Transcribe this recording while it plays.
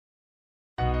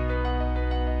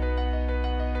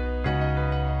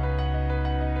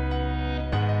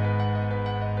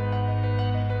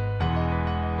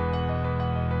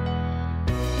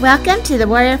Welcome to the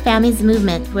Warrior Families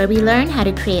Movement, where we learn how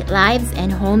to create lives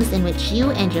and homes in which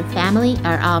you and your family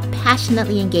are all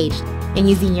passionately engaged in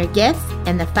using your gifts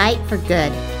in the fight for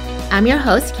good. I'm your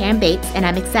host, Karen Bates, and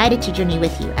I'm excited to journey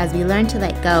with you as we learn to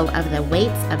let go of the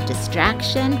weights of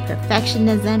distraction,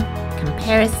 perfectionism,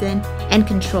 comparison, and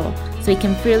control so we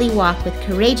can freely walk with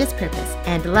courageous purpose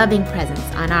and loving presence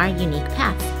on our unique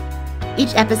paths.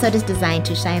 Each episode is designed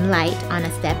to shine light on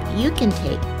a step you can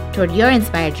take toward your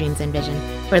inspired dreams and vision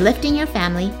for lifting your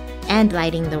family and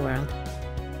lighting the world.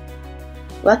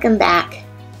 Welcome back.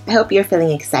 I hope you're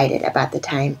feeling excited about the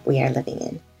time we are living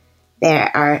in. There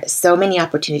are so many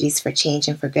opportunities for change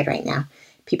and for good right now.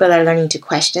 People are learning to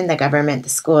question the government, the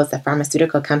schools, the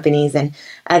pharmaceutical companies, and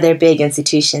other big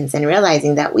institutions, and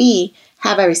realizing that we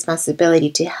have a responsibility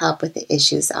to help with the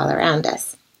issues all around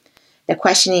us. The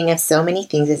questioning of so many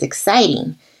things is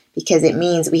exciting because it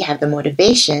means we have the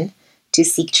motivation to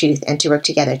seek truth and to work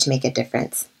together to make a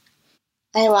difference.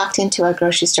 I walked into a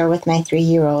grocery store with my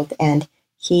 3-year-old, and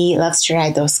he loves to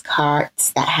ride those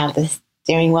carts that have the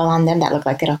steering wheel on them that look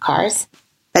like little cars.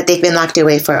 But they've been locked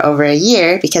away for over a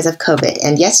year because of COVID.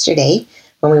 And yesterday,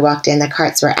 when we walked in, the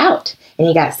carts were out. And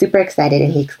he got super excited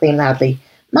and he exclaimed loudly,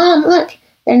 "Mom, look,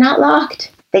 they're not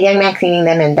locked." The young man cleaning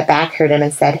them in the back heard him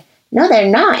and said, "No, they're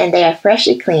not, and they are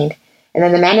freshly cleaned." And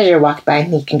then the manager walked by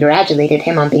and he congratulated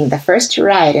him on being the first to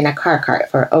ride in a car cart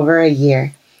for over a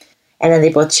year. And then they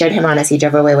both cheered him on as he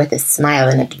drove away with a smile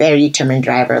and a very determined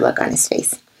driver look on his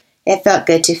face. It felt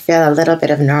good to feel a little bit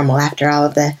of normal after all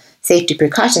of the safety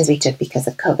precautions we took because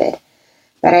of COVID.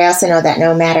 But I also know that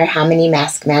no matter how many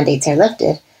mask mandates are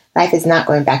lifted, life is not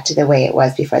going back to the way it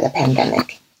was before the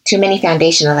pandemic. Too many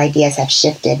foundational ideas have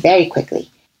shifted very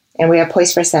quickly, and we are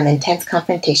poised for some intense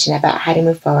confrontation about how to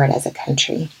move forward as a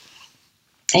country.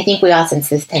 I think we all sense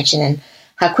this tension and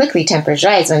how quickly tempers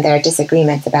rise when there are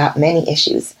disagreements about many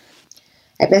issues.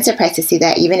 I've been surprised to see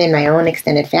that even in my own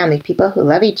extended family, people who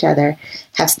love each other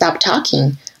have stopped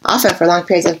talking, often for long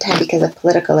periods of time because of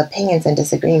political opinions and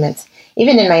disagreements.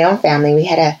 Even in my own family, we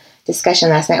had a discussion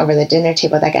last night over the dinner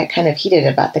table that got kind of heated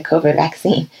about the COVID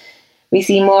vaccine. We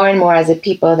see more and more as a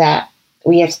people that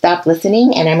we have stopped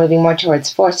listening and are moving more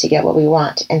towards force to get what we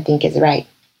want and think is right.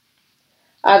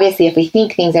 Obviously, if we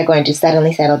think things are going to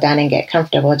suddenly settle down and get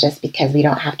comfortable just because we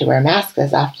don't have to wear masks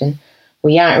as often,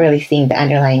 we aren't really seeing the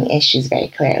underlying issues very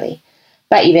clearly.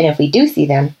 But even if we do see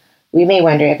them, we may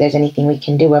wonder if there's anything we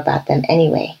can do about them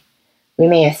anyway. We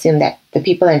may assume that the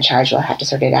people in charge will have to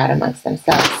sort it out amongst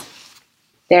themselves.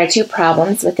 There are two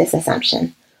problems with this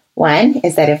assumption. One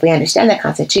is that if we understand the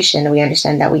Constitution, we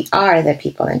understand that we are the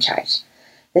people in charge.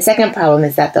 The second problem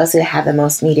is that those who have the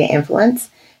most media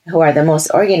influence, who are the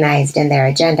most organized in their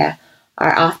agenda,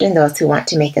 are often those who want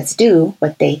to make us do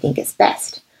what they think is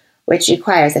best, which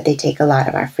requires that they take a lot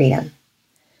of our freedom.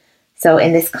 So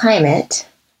in this climate,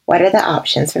 what are the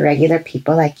options for regular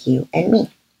people like you and me?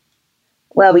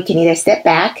 Well, we can either sit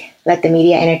back, let the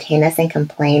media entertain us and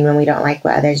complain when we don't like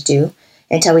what others do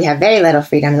until we have very little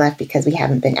freedom left because we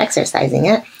haven't been exercising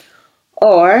it,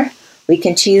 or we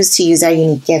can choose to use our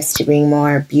unique gifts to bring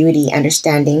more beauty,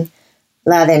 understanding,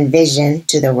 love, and vision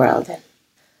to the world.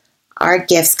 Our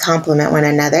gifts complement one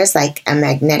another's like a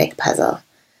magnetic puzzle.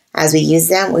 As we use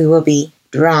them, we will be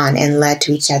drawn and led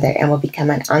to each other and will become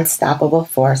an unstoppable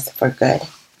force for good.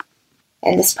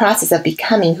 And this process of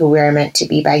becoming who we are meant to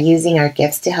be by using our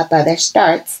gifts to help others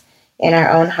starts in our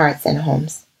own hearts and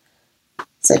homes.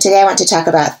 So today I want to talk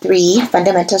about 3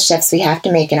 fundamental shifts we have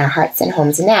to make in our hearts and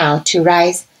homes now to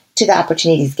rise to the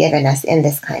opportunities given us in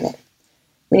this climate.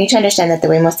 We need to understand that the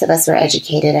way most of us were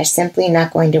educated are simply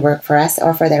not going to work for us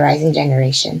or for the rising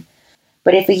generation.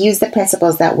 But if we use the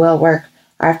principles that will work,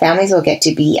 our families will get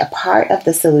to be a part of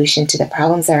the solution to the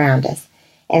problems around us.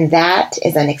 And that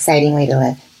is an exciting way to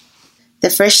live. The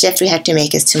first shift we have to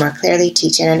make is to more clearly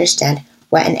teach and understand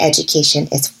what an education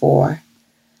is for.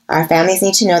 Our families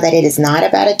need to know that it is not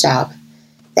about a job,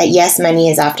 that yes, money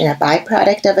is often a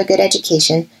byproduct of a good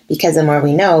education because the more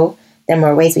we know, the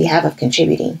more ways we have of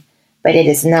contributing. But it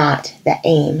is not the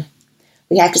aim.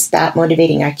 We have to stop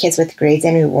motivating our kids with grades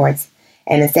and rewards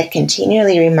and instead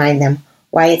continually remind them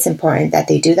why it's important that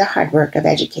they do the hard work of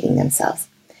educating themselves.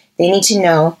 They need to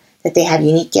know that they have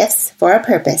unique gifts for a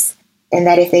purpose and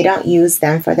that if they don't use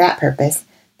them for that purpose,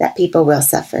 that people will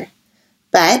suffer.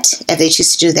 But if they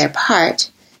choose to do their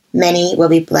part, many will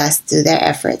be blessed through their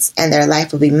efforts and their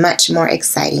life will be much more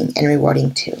exciting and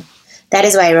rewarding too. That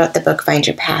is why I wrote the book Find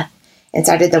Your Path and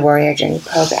started the Warrior Journey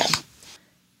program.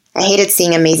 I hated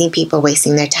seeing amazing people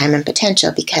wasting their time and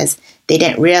potential because they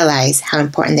didn't realize how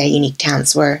important their unique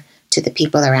talents were to the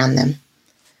people around them.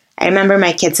 I remember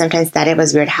my kids sometimes thought it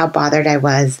was weird how bothered I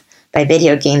was by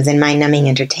video games and mind-numbing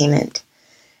entertainment,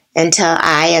 until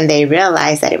I and they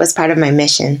realized that it was part of my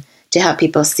mission to help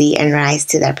people see and rise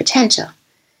to their potential.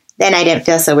 Then I didn't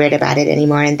feel so weird about it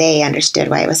anymore, and they understood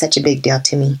why it was such a big deal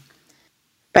to me.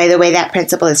 By the way, that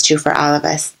principle is true for all of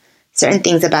us. Certain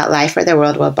things about life or the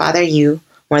world will bother you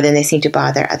more than they seem to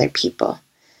bother other people.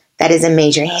 That is a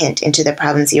major hint into the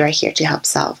problems you are here to help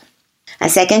solve. A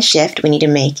second shift we need to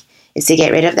make is to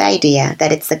get rid of the idea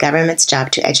that it's the government's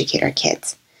job to educate our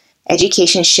kids.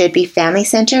 Education should be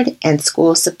family-centered and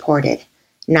school-supported,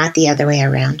 not the other way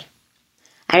around.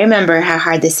 I remember how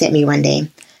hard this hit me one day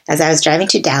as I was driving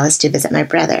to Dallas to visit my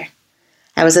brother.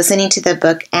 I was listening to the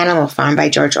book Animal Farm by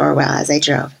George Orwell as I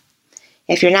drove.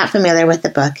 If you're not familiar with the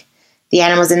book, the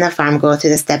animals in the farm go through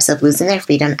the steps of losing their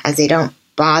freedom as they don't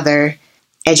bother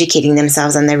educating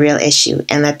themselves on the real issue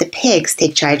and let the pigs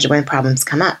take charge when problems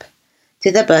come up.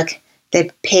 Through the book,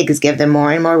 the pigs give them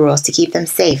more and more rules to keep them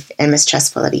safe and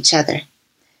mistrustful of each other.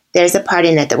 There's a part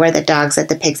in it where the dogs let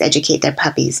the pigs educate their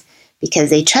puppies because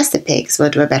they trust the pigs will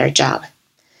do a better job.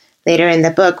 Later in the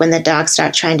book, when the dogs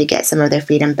start trying to get some of their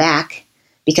freedom back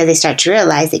because they start to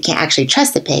realize they can't actually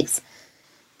trust the pigs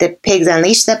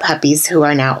unleash the puppies, who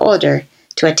are now older,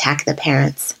 to attack the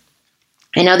parents.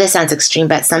 I know this sounds extreme,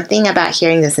 but something about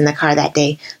hearing this in the car that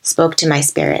day spoke to my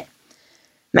spirit.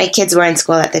 My kids were in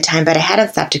school at the time, but I hadn't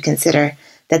stopped to consider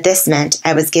that this meant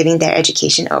I was giving their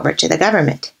education over to the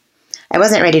government. I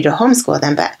wasn't ready to homeschool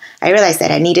them, but I realized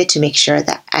that I needed to make sure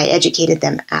that I educated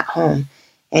them at home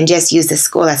and just use the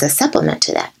school as a supplement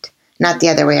to that, not the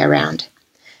other way around.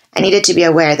 I needed to be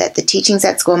aware that the teachings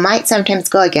at school might sometimes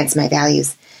go against my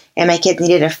values, and my kids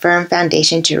needed a firm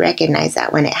foundation to recognize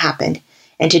that when it happened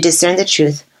and to discern the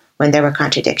truth when there were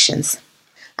contradictions.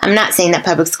 I'm not saying that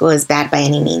public school is bad by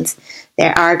any means.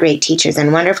 There are great teachers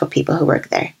and wonderful people who work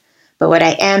there. But what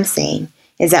I am saying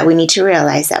is that we need to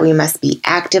realize that we must be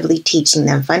actively teaching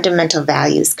them fundamental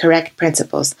values, correct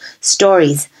principles,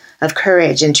 stories of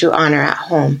courage and true honor at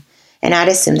home, and not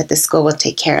assume that the school will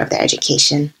take care of their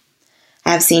education.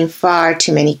 I have seen far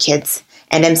too many kids,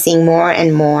 and am seeing more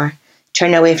and more,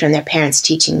 turn away from their parents'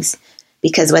 teachings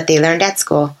because what they learned at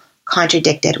school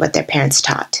contradicted what their parents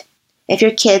taught. If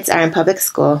your kids are in public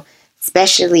school,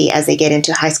 especially as they get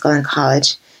into high school and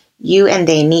college, you and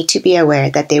they need to be aware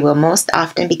that they will most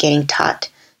often be getting taught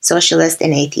socialist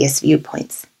and atheist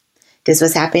viewpoints. This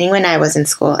was happening when I was in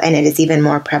school, and it is even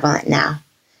more prevalent now.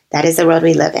 That is the world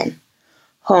we live in.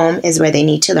 Home is where they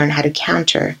need to learn how to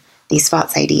counter these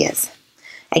false ideas.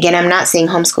 Again, I'm not saying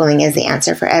homeschooling is the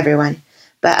answer for everyone,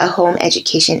 but a home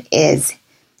education is,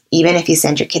 even if you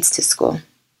send your kids to school.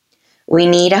 We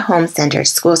need a home-centered,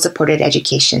 school-supported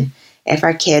education if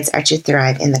our kids are to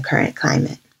thrive in the current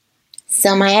climate.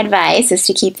 So my advice is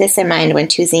to keep this in mind when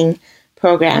choosing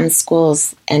programs,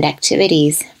 schools, and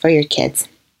activities for your kids.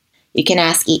 You can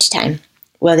ask each time,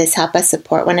 will this help us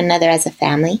support one another as a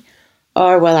family,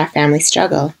 or will our family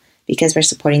struggle because we're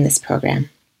supporting this program?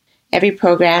 Every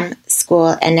program,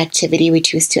 school, and activity we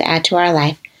choose to add to our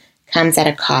life comes at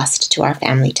a cost to our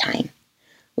family time.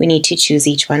 We need to choose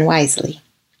each one wisely.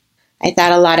 I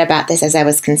thought a lot about this as I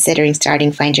was considering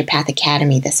starting Find Your Path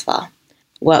Academy this fall.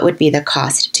 What would be the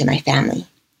cost to my family?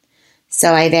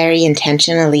 So I very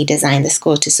intentionally designed the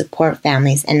school to support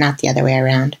families and not the other way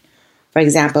around. For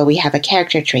example, we have a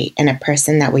character trait and a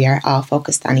person that we are all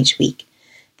focused on each week.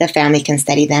 The family can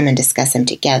study them and discuss them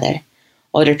together.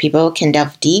 Older people can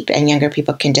delve deep and younger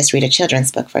people can just read a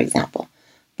children's book, for example.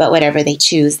 But whatever they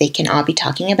choose, they can all be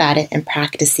talking about it and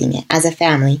practicing it as a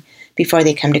family before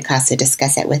they come to class to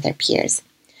discuss it with their peers.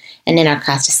 And in our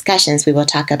class discussions, we will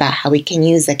talk about how we can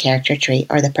use the character trait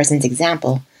or the person's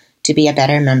example to be a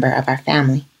better member of our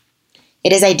family.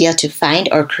 It is ideal to find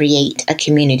or create a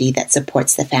community that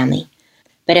supports the family.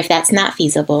 But if that's not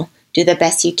feasible, do the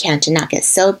best you can to not get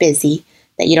so busy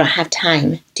that you don't have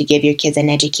time to give your kids an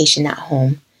education at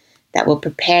home that will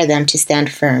prepare them to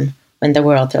stand firm when the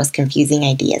world throws confusing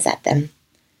ideas at them.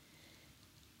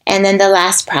 And then the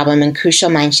last problem and crucial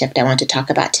mind shift I want to talk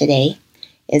about today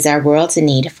is our world's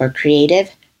need for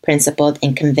creative, principled,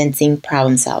 and convincing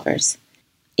problem solvers.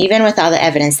 Even with all the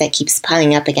evidence that keeps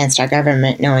piling up against our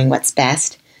government knowing what's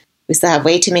best, we still have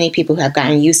way too many people who have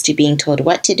gotten used to being told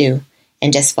what to do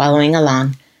and just following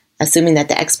along, assuming that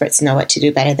the experts know what to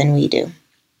do better than we do.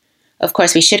 Of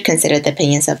course, we should consider the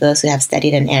opinions of those who have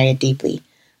studied an area deeply,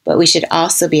 but we should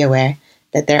also be aware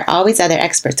that there are always other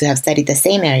experts who have studied the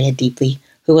same area deeply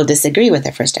who will disagree with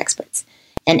the first experts,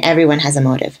 and everyone has a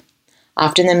motive.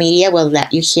 Often the media will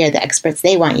let you hear the experts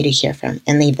they want you to hear from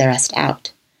and leave the rest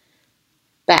out.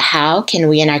 But how can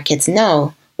we and our kids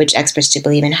know which experts to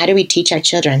believe in? How do we teach our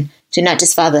children to not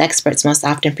just follow the experts most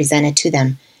often presented to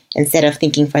them instead of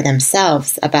thinking for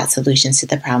themselves about solutions to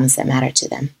the problems that matter to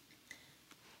them.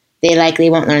 They likely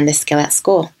won't learn this skill at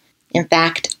school. In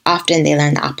fact, often they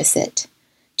learn the opposite.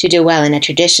 To do well in a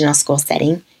traditional school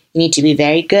setting, you need to be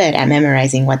very good at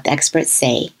memorizing what the experts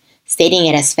say, stating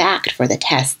it as fact for the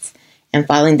tests, and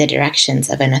following the directions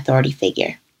of an authority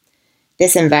figure.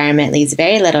 This environment leaves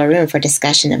very little room for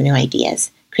discussion of new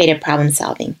ideas, creative problem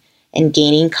solving, and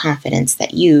gaining confidence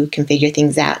that you can figure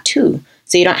things out too,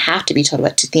 so you don't have to be told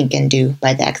what to think and do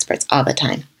by the experts all the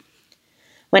time.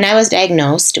 When I was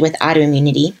diagnosed with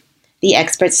autoimmunity, the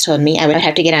experts told me I would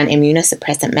have to get on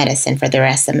immunosuppressant medicine for the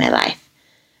rest of my life.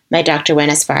 My doctor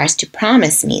went as far as to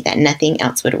promise me that nothing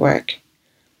else would work.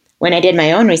 When I did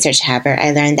my own research, however,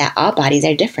 I learned that all bodies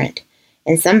are different,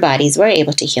 and some bodies were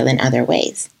able to heal in other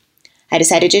ways. I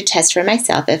decided to test for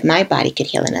myself if my body could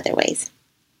heal in other ways.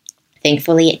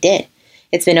 Thankfully, it did.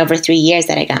 It's been over 3 years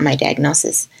that I got my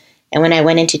diagnosis, and when I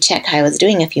went in to check how I was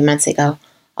doing a few months ago,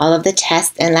 all of the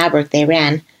tests and lab work they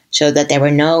ran showed that there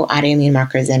were no autoimmune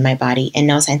markers in my body and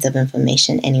no signs of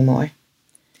inflammation anymore.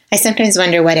 I sometimes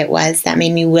wonder what it was that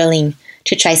made me willing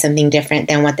to try something different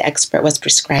than what the expert was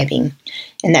prescribing,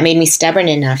 and that made me stubborn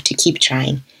enough to keep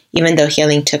trying, even though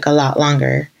healing took a lot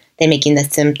longer than making the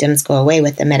symptoms go away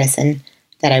with the medicine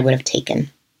that I would have taken.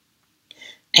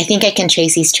 I think I can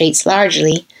trace these traits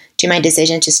largely to my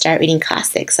decision to start reading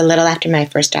classics a little after my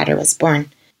first daughter was born,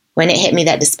 when it hit me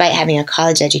that despite having a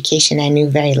college education, I knew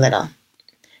very little.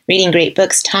 Reading great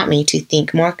books taught me to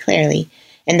think more clearly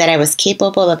and that I was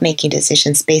capable of making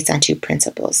decisions based on 2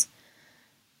 principles.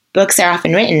 Books are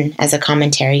often written as a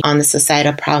commentary on the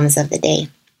societal problems of the day.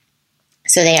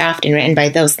 So they are often written by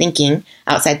those thinking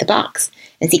outside the box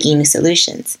and seeking new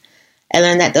solutions. I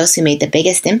learned that those who made the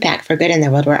biggest impact for good in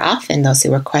the world were often those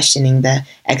who were questioning the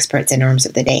experts and norms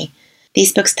of the day.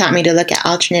 These books taught me to look at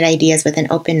alternate ideas with an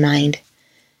open mind.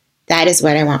 That is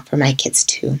what I want for my kids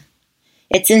too.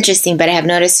 It's interesting, but I have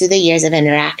noticed through the years of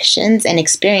interactions and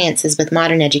experiences with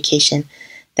modern education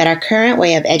that our current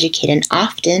way of educating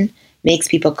often makes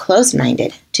people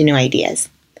closed-minded to new ideas.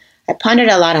 I pondered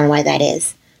a lot on why that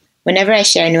is. Whenever I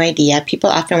share a new idea, people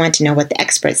often want to know what the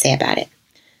experts say about it.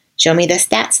 Show me the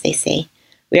stats, they say.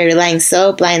 We are relying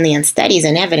so blindly on studies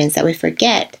and evidence that we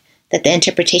forget that the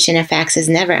interpretation of facts is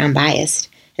never unbiased,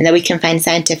 and that we can find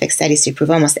scientific studies to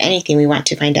prove almost anything we want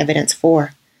to find evidence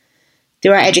for.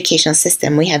 Through our educational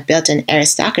system, we have built an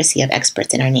aristocracy of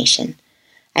experts in our nation.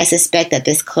 I suspect that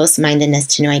this close-mindedness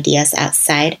to new ideas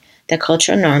outside the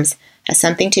cultural norms has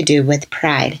something to do with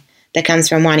pride that comes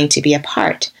from wanting to be a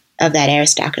part of that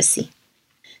aristocracy.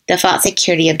 The false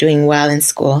security of doing well in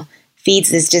school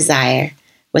feeds this desire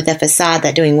with a facade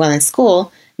that doing well in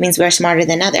school means we're smarter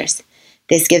than others.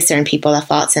 This gives certain people a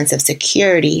false sense of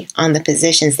security on the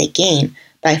positions they gain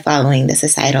by following the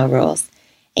societal rules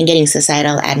and getting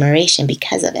societal admiration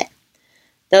because of it.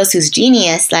 Those whose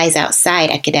genius lies outside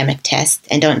academic tests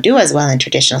and don't do as well in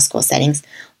traditional school settings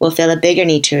will feel a bigger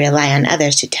need to rely on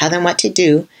others to tell them what to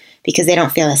do because they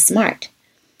don't feel as smart.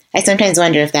 I sometimes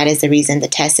wonder if that is the reason the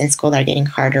tests in school are getting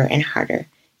harder and harder.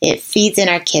 It feeds in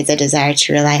our kids a desire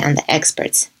to rely on the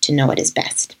experts to know what is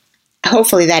best.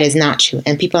 Hopefully that is not true,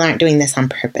 and people aren't doing this on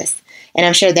purpose. And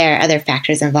I'm sure there are other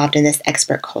factors involved in this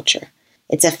expert culture.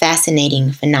 It's a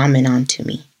fascinating phenomenon to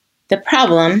me. The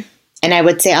problem, and I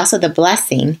would say also the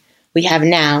blessing we have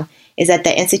now, is that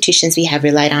the institutions we have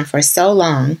relied on for so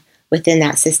long within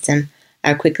that system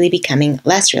are quickly becoming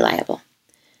less reliable.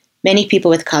 Many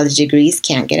people with college degrees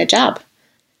can't get a job.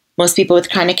 Most people with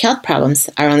chronic health problems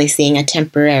are only seeing a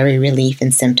temporary relief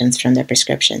in symptoms from their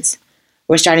prescriptions.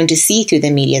 We're starting to see through the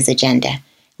media's agenda.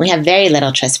 We have very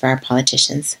little trust for our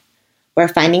politicians. We're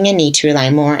finding a need to rely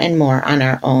more and more on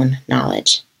our own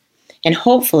knowledge. And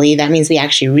hopefully that means we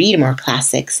actually read more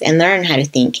classics and learn how to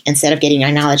think instead of getting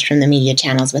our knowledge from the media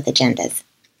channels with agendas.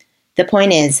 The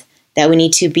point is that we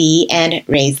need to be and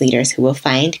raise leaders who will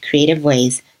find creative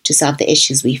ways to solve the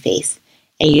issues we face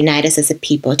and unite us as a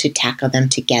people to tackle them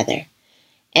together.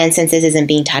 And since this isn't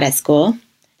being taught at school,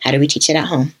 how do we teach it at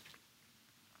home?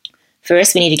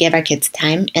 First, we need to give our kids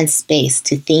time and space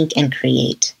to think and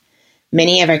create.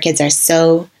 Many of our kids are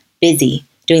so busy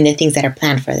doing the things that are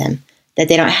planned for them that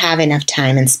they don't have enough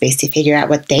time and space to figure out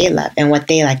what they love and what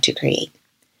they like to create.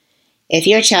 If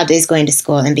your child is going to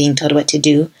school and being told what to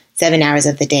do 7 hours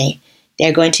of the day, they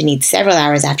are going to need several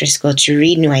hours after school to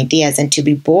read new ideas and to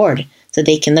be bored so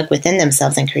they can look within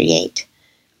themselves and create.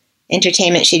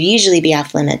 Entertainment should usually be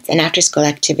off limits, and after-school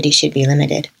activities should be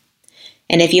limited.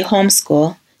 And if you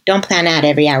homeschool, don't plan out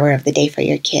every hour of the day for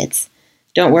your kids.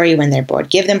 Don't worry when they're bored.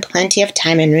 Give them plenty of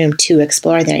time and room to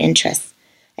explore their interests.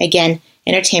 Again,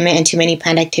 entertainment and too many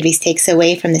planned activities takes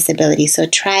away from this ability, so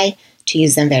try to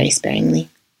use them very sparingly.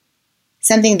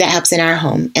 Something that helps in our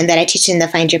home and that I teach in the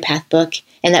Find Your Path book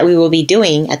and that we will be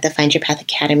doing at the Find Your Path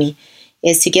Academy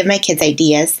is to give my kids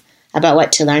ideas about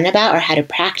what to learn about or how to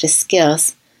practice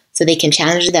skills so they can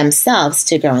challenge themselves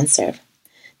to grow and serve.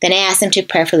 Then I ask them to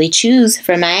prayerfully choose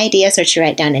from my ideas or to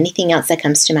write down anything else that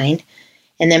comes to mind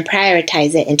and then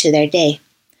prioritize it into their day.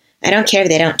 I don't care if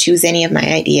they don't choose any of my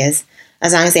ideas,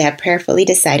 as long as they have prayerfully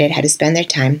decided how to spend their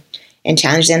time and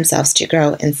challenge themselves to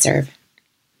grow and serve.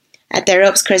 At the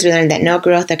ropes course, we learned that no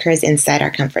growth occurs inside our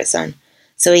comfort zone,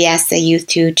 so we ask the youth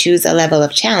to choose a level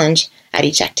of challenge at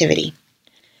each activity.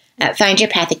 At Find Your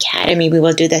Path Academy, we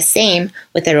will do the same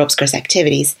with the ropes course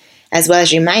activities, as well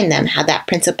as remind them how that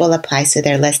principle applies to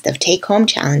their list of take-home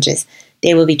challenges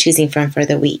they will be choosing from for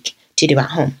the week to do at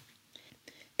home.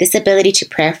 This ability to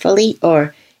prayerfully,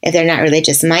 or if they're not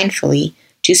religious, mindfully,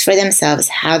 choose for themselves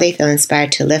how they feel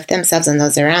inspired to lift themselves and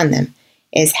those around them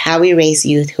is how we raise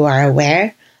youth who are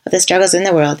aware of the struggles in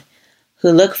the world, who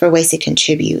look for ways to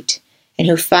contribute, and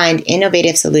who find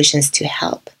innovative solutions to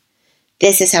help.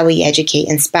 This is how we educate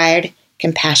inspired,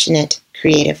 compassionate,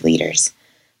 creative leaders,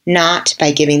 not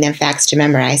by giving them facts to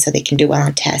memorize so they can do well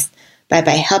on tests, but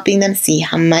by helping them see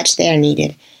how much they are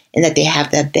needed and that they have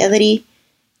the ability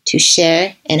to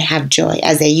share and have joy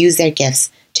as they use their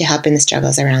gifts to help in the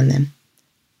struggles around them.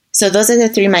 So those are the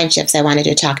 3 mind shifts I wanted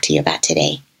to talk to you about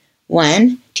today.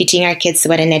 1, teaching our kids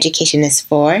what an education is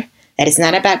for, that it's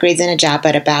not about grades and a job,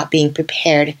 but about being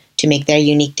prepared to make their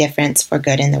unique difference for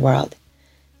good in the world.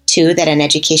 2, that an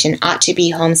education ought to be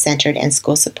home-centered and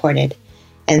school-supported.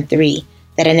 And 3,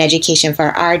 that an education for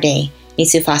our day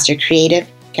needs to foster creative,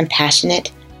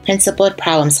 compassionate, principled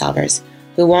problem solvers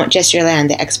who won't just rely on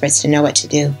the experts to know what to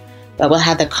do, but will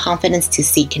have the confidence to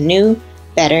seek new,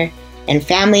 better, and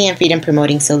family and freedom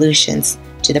promoting solutions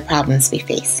to the problems we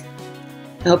face.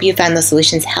 I hope you found those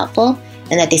solutions helpful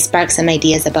and that they spark some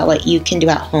ideas about what you can do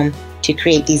at home to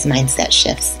create these mindset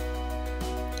shifts.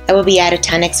 I will be out of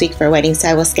town next week for a wedding, so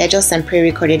I will schedule some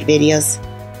pre-recorded videos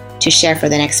to share for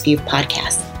the next few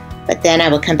podcasts. But then I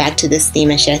will come back to this theme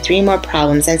and share 3 more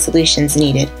problems and solutions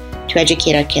needed to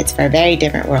educate our kids for a very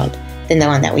different world than the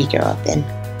one that we grew up in.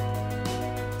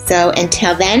 So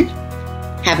until then,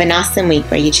 have an awesome week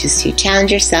where you choose to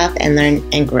challenge yourself and learn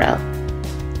and grow.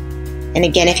 And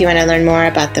again, if you want to learn more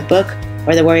about the book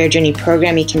or the Warrior Journey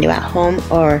program you can do at home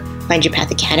or Find Your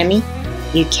Path Academy,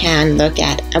 you can look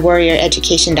at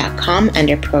warrioreducation.com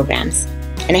under programs.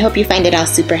 And I hope you find it all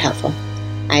super helpful.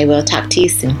 I will talk to you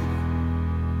soon.